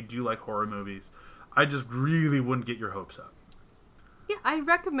Superman and you do like horror movies. I just really wouldn't get your hopes up. Yeah, I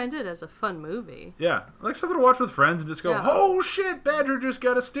recommend it as a fun movie. Yeah, like something to watch with friends and just go, Yeah. oh shit, Badger just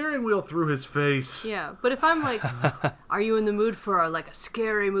got a steering wheel through his face. Yeah, but if I'm like, are you in the mood for a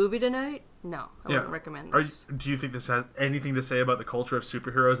scary movie tonight? No, I wouldn't recommend this. Do you think this has anything to say about the culture of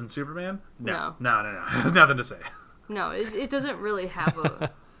superheroes and Superman? No. No. It has nothing to say. No, it doesn't really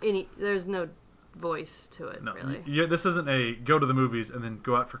have there's no voice to it, No, really. this isn't a go to the movies and then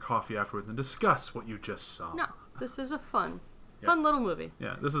go out for coffee afterwards and discuss what you just saw. No, this is a fun Yeah. little movie.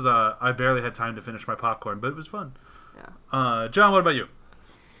 Yeah, this is I barely had time to finish my popcorn, but it was fun. Yeah. John, what about you?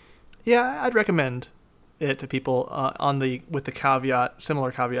 Yeah, I'd recommend it to people with the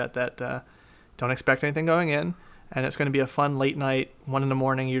similar caveat that don't expect anything going in, and it's going to be a fun late night, 1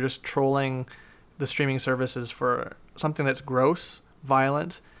 a.m. You're just trolling the streaming services for something that's gross,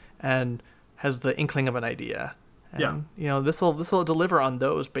 violent, and has the inkling of an idea. And, this will deliver on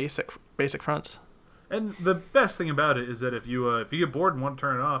those basic fronts. And the best thing about it is that if you get bored and want to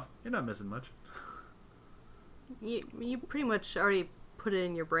turn it off, you're not missing much. You pretty much already put it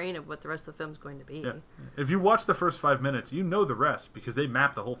in your brain of what the rest of the film's going to be. Yeah. If you watch the first 5 minutes, you know the rest because they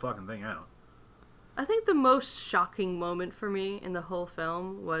map the whole fucking thing out. I think the most shocking moment for me in the whole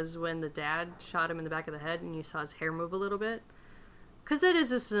film was when the dad shot him in the back of the head and you saw his hair move a little bit. Because that is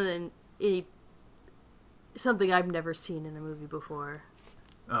just something I've never seen in a movie before.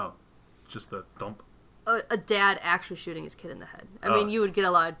 Oh, just the thump. A dad actually shooting his kid in the head. I mean, you would get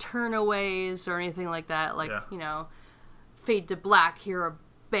a lot of turnaways or anything like that. Like, fade to black, hear a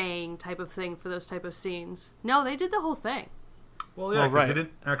bang type of thing for those type of scenes. No, they did the whole thing. Well, yeah, because right. he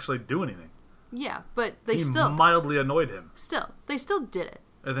didn't actually do anything. Yeah, but they He still mildly annoyed him. they still did it,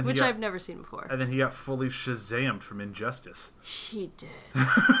 And then which I've never seen before. And then he got fully Shazammed from Injustice. He did.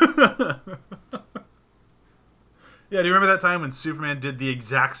 Yeah, do you remember that time when Superman did the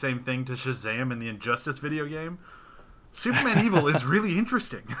exact same thing to Shazam in the Injustice video game? Superman Evil is really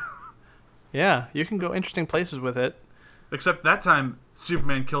interesting. Yeah, you can go interesting places with it. Except that time,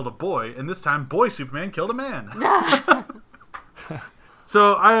 Superman killed a boy, and this time, boy Superman killed a man.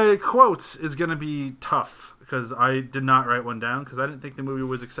 So, quotes is going to be tough, because I did not write one down, because I didn't think the movie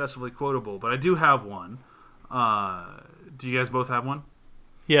was excessively quotable, but I do have one. Do you guys both have one?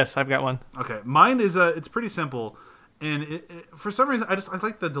 Yes, I've got one. Okay, mine is, it's pretty simple, and for some reason, I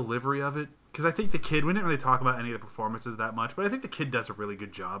like the delivery of it, because I think the kid, we didn't really talk about any of the performances that much, but I think the kid does a really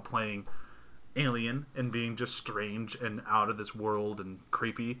good job playing alien and being just strange and out of this world and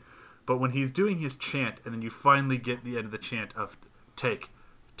creepy. But when he's doing his chant, and then you finally get the end of the chant of take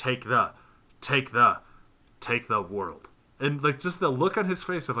the world, and like just the look on his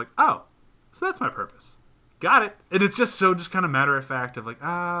face of like, oh, so that's my purpose, got it. And it's just kind of matter of fact of like,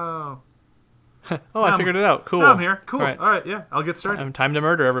 oh, I figured it out. Cool. now I'm here, cool, All right, yeah, I'll get started. Time to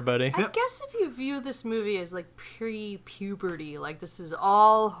murder everybody. I guess if you view this movie as like pre-puberty, like this is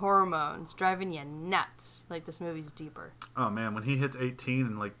all hormones driving you nuts, like this movie's deeper. Oh man, when he hits 18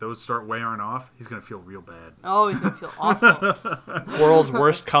 and like those start wearing off, he's gonna feel real bad. Oh, he's gonna feel awful. World's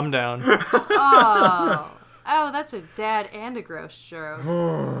worst come down. Oh, that's a dad and a gross joke.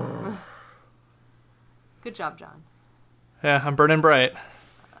 Good job, John. Yeah, I'm burning bright.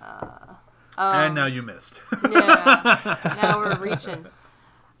 And now you missed. Yeah, now we're reaching.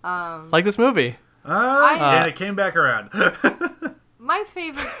 Like this movie. And it came back around. My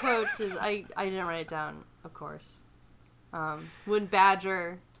favorite quote is, I didn't write it down, of course. When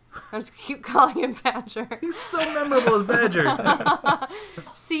Badger, I just keep calling him Badger, He's so memorable as Badger.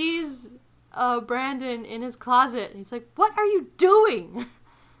 sees Brandon in his closet. He's like, "What are you doing?"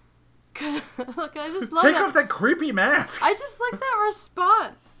 Look, I just love Take that. off that creepy mask. I just like that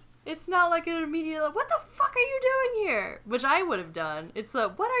response. It's not like an immediate, like, what the fuck are you doing here? Which I would have done. It's the,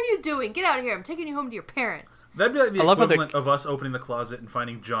 what are you doing? Get out of here. I'm taking you home to your parents. That'd be like the I love how equivalent of us opening the closet and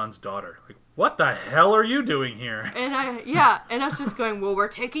finding John's daughter. Like, what the hell are you doing here? And and us just going, well, we're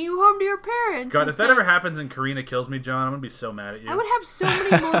taking you home to your parents. God, if that ever happens and Karina kills me, John, I'm gonna be so mad at you. I would have so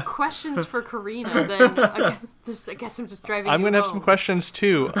many more questions for Karina than I guess I'm just driving I'm you going to have home. some questions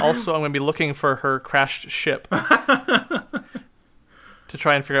too. Also, I'm going to be looking for her crashed ship to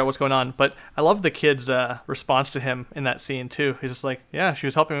try and figure out what's going on. But I love the kid's response to him in that scene too. He's just like, yeah, she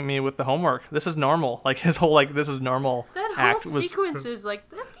was helping me with the homework. This is normal. Like his whole like, this is normal That act whole was. sequence is like,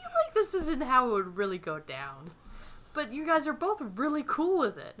 I feel like this isn't how it would really go down. But you guys are both really cool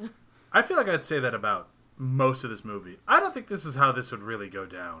with it. I feel like I'd say that about most of this movie. I don't think this is how this would really go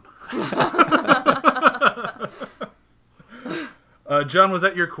down. John, was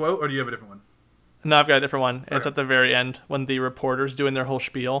that your quote, or do you have a different one? No, I've got a different one. It's Okay. at the very end when the reporter's doing their whole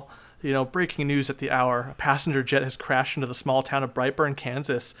spiel. You know, breaking news at the hour. A passenger jet has crashed into the small town of Brightburn,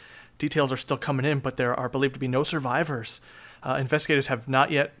 Kansas. Details are still coming in, but there are believed to be no survivors. Investigators are not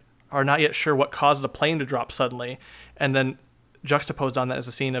yet sure what caused the plane to drop suddenly. And then juxtaposed on that is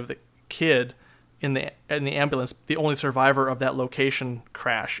a scene of the kid in the ambulance, the only survivor of that location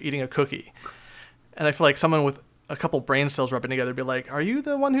crash, eating a cookie. And I feel like someone with a couple brain cells rubbing together would be like, "Are you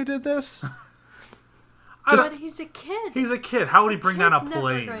the one who did this?" But he's a kid. He's a kid. How would he bring down a Kid's never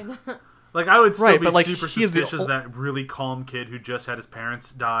plane? going to- Like, I would still Right, be but, like, super he's the suspicious of that really calm kid who just had his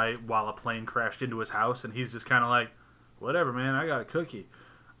parents die while a plane crashed into his house, and he's just kind of like, whatever, man, I got a cookie.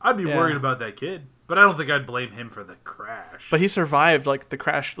 I'd be Yeah. worried about that kid, but I don't think I'd blame him for the crash. But he survived, like, the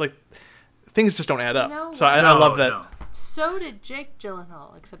crash. Like, things just don't add up. No. So I No, love that. no. So did Jake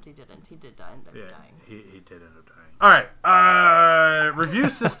Gyllenhaal, except he didn't. He did end up Yeah, dying. he did end up dying. All right, review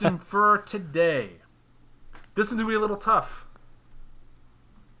system for today. This one's going to be a little tough,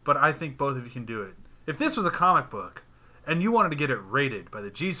 but I think both of you can do it. If this was a comic book, and you wanted to get it rated by the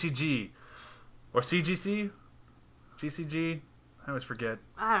GCG, or CGC? GCG? I always forget.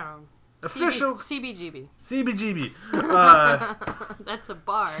 I don't know. Official CBGB. CBGB. That's a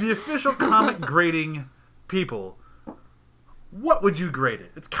bar. The official comic grading people. What would you grade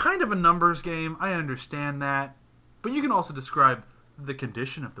it? It's kind of a numbers game. I understand that. But you can also describe the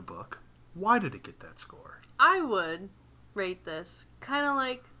condition of the book. Why did it get that score? I would rate this kind of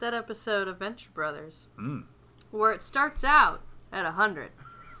like that episode of Venture Brothers, where it starts out at 100,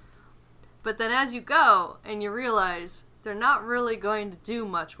 but then as you go and you realize they're not really going to do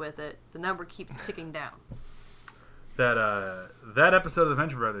much with it, the number keeps ticking down. That episode of the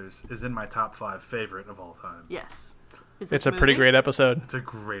Venture Brothers is in my top 5 favorite of all time. Yes. Is It's this a pretty movie? great episode. It's a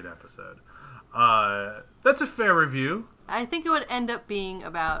great episode. That's a fair review. I think it would end up being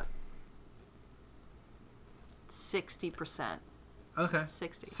about 60%. Okay.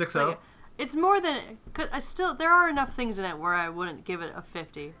 60. 6-0. Like, it's more than... Cause there are enough things in it where I wouldn't give it a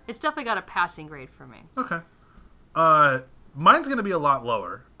 50. It's definitely got a passing grade for me. Okay. Mine's going to be a lot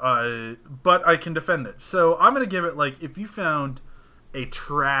lower, but I can defend it. So I'm going to give it, like, if you found a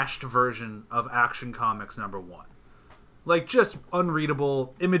trashed version of Action Comics #1. Like, just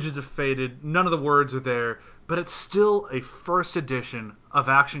unreadable, images have faded, none of the words are there, but it's still a first edition of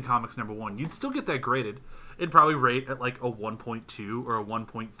Action Comics #1. You'd still get that graded. It'd probably rate at like a 1.2 or a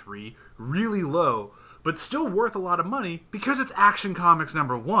 1.3, really low, but still worth a lot of money because it's Action Comics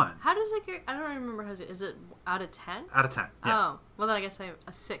 #1. How does it get... I don't remember how is it out of 10? Out of 10, yeah. Oh, well then I guess I have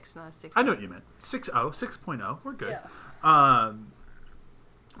a 6, not a 6. I know what you meant. 6.0, 6.0, we're good. Yeah.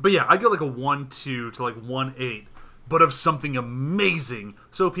 But yeah, I'd go like a 1.2 to like 1.8, but of something amazing,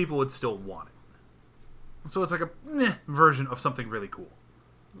 so people would still want it. So it's like a version of something really cool.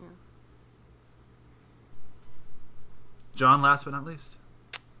 Yeah. John, last but not least.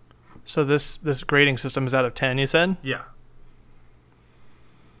 So this grading system is out of 10, you said? Yeah.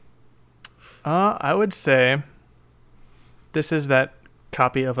 I would say this is that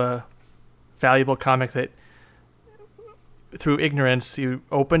copy of a valuable comic that, through ignorance, you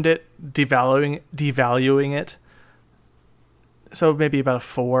opened it, devaluing it. So maybe about a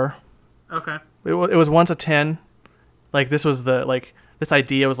 4. Okay. It was once a 10. Like, this was this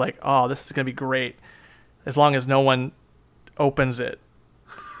idea was like, oh, this is going to be great as long as no one opens it.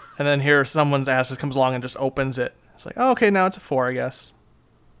 And then here someone's ass just comes along and just opens it. It's like, oh, okay, now it's a 4, I guess.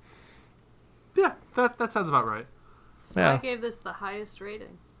 Yeah, that sounds about right. So Yeah. I gave this the highest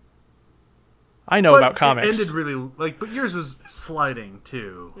rating. I know But about comics. It ended really, but yours was sliding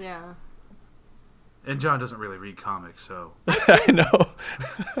too. Yeah. And John doesn't really read comics, so. I know.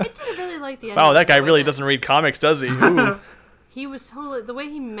 I didn't really like the end. Wow, of that guy it really with it. doesn't read comics, does he? Ooh. He was totally... The way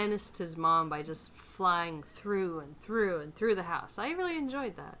he menaced his mom by just flying through and through and through the house. I really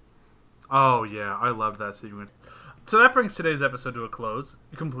enjoyed that. Oh yeah, I loved that sequence. So that brings today's episode to a close.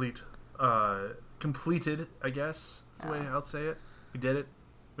 Completed, I guess. That's the way I'll say it. We did it.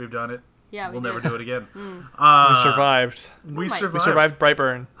 We've done it. Yeah, We'll we never did. do it again. We survived. We might. survived. We survived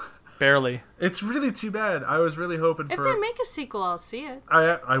Brightburn. Barely. It's really too bad. I was really hoping If for. they make a sequel, I'll see it.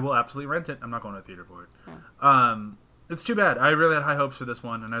 I will absolutely rent it. I'm not going to the theater for it. Yeah. It's too bad. I really had high hopes for this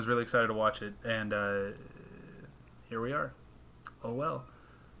one, and I was really excited to watch it. And here we are. Oh well.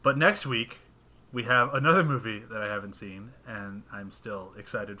 But next week we have another movie that I haven't seen, and I'm still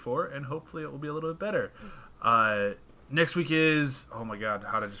excited for, and hopefully it will be a little bit better. Next week is... Oh my god,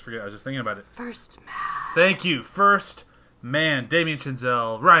 how did I just forget? I was just thinking about it. First Man. Thank you. First Man, Damien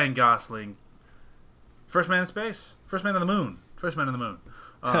Chazelle, Ryan Gosling. First Man in Space. First Man on the Moon. First Man on the Moon.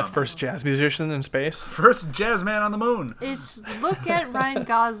 First jazz musician in space. First Jazz Man on the Moon. Look at Ryan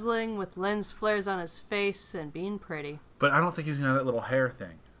Gosling with lens flares on his face and being pretty. But I don't think he's going to have that little hair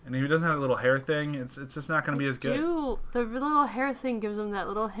thing. And if he doesn't have a little hair thing, it's just not going to be as good. The little hair thing gives him that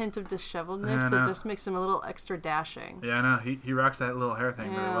little hint of disheveledness that just makes him a little extra dashing. Yeah, I know. He rocks that little hair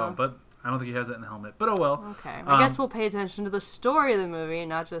thing very well. But I don't think he has that in the helmet. But oh well. Okay. I guess we'll pay attention to the story of the movie,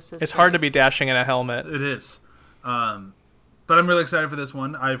 not just his It's hard to face. be dashing in a helmet. It is. But I'm really excited for this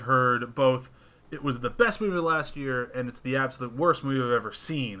one. I've heard both it was the best movie of last year and it's the absolute worst movie I've ever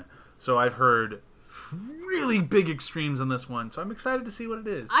seen. So I've heard really big extremes on this one. So I'm excited to see what it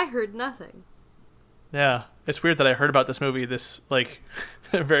is. I heard nothing. Yeah. It's weird that I heard about this movie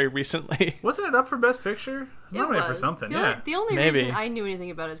very recently. Wasn't it up for Best Picture? It Nominated for was. something, The only Maybe. reason I knew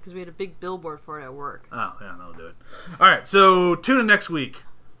anything about it is because we had a big billboard for it at work. Oh, yeah, that'll do it. All right, so tune in next week.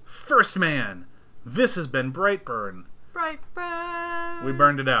 First Man. This has been Brightburn. Bright. We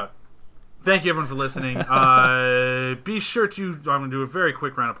burned it out. Thank you, everyone, for listening. Be sure to... I'm going to do a very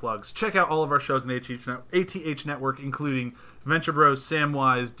quick round of plugs. Check out all of our shows on the ATH Network, including Venture Bros,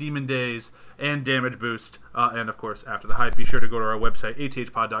 Samwise, Demon Days, and Damage Boost. And, of course, After the Hype. Be sure to go to our website,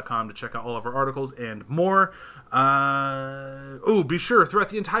 athpod.com, to check out all of our articles and more. Be sure, throughout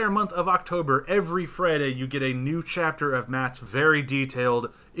the entire month of October, every Friday, you get a new chapter of Matt's very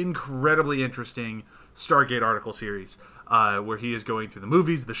detailed, incredibly interesting Stargate article series. Where he is going through the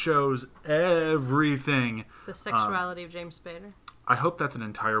movies, the shows, everything. The sexuality of James Spader. I hope that's an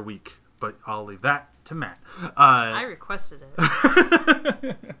entire week, but I'll leave that to Matt. I requested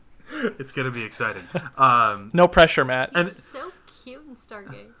it. It's going to be exciting. No pressure, Matt. And So cute in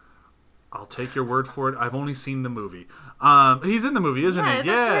Stargate. I'll take your word for it. I've only seen the movie. He's in the movie, isn't Yeah, he?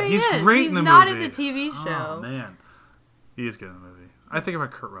 that's where he he's is. great He's in the not movie. in the TV show. Oh, man. He is good in the movie. I think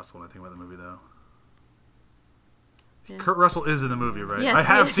about Kurt Russell when I think about the movie, though. Kurt Russell is in the movie, right? Yes, I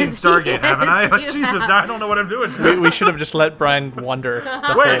have he seen is. Stargate, Yes, haven't I? you Jesus, have. now I don't know what I'm doing. We should have just let Brian wonder.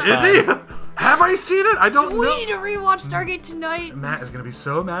 The Wait, whole is time. he? Have I seen it? I don't We know. need to rewatch Stargate tonight. Matt is going to be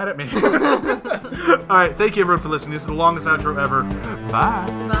so mad at me. All right, thank you everyone for listening. This is the longest outro ever. Bye.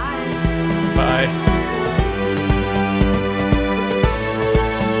 Bye. Bye.